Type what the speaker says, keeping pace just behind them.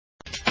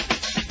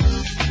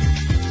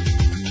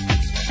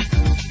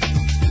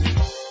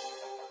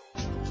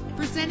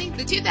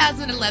the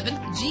 2011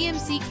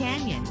 GMC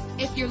Canyon.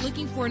 If you're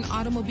looking for an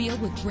automobile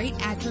with great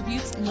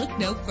attributes, look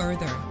no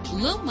further.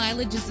 Low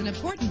mileage is an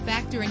important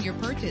factor in your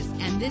purchase,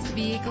 and this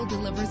vehicle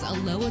delivers a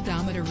low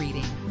odometer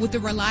reading. With a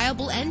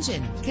reliable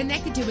engine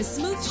connected to a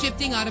smooth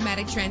shifting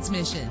automatic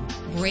transmission,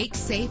 brake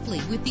safely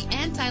with the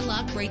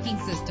anti-lock braking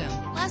system.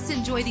 Plus,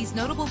 enjoy these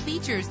notable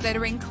features that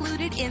are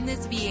included in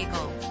this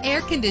vehicle: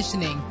 air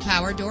conditioning,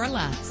 power door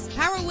locks,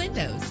 power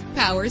windows,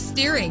 power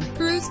steering,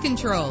 cruise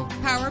control,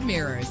 power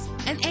mirrors,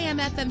 an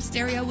AM/FM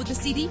stereo with a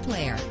CD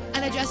player,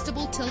 an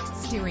adjustable tilt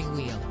steering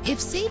wheel. If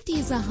safety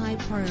is a high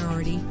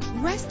priority,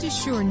 rest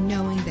assured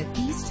knowing that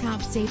these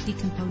top safety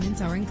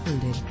components are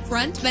included: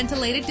 front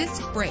ventilated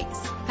disc brakes,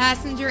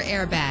 passenger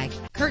airbag,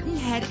 curtain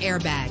head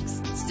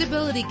airbags,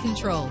 stability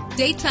control,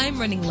 daytime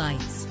running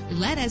lights.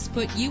 Let us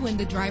put you in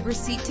the driver's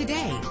seat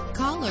today.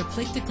 Call or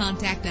click to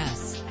contact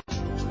us.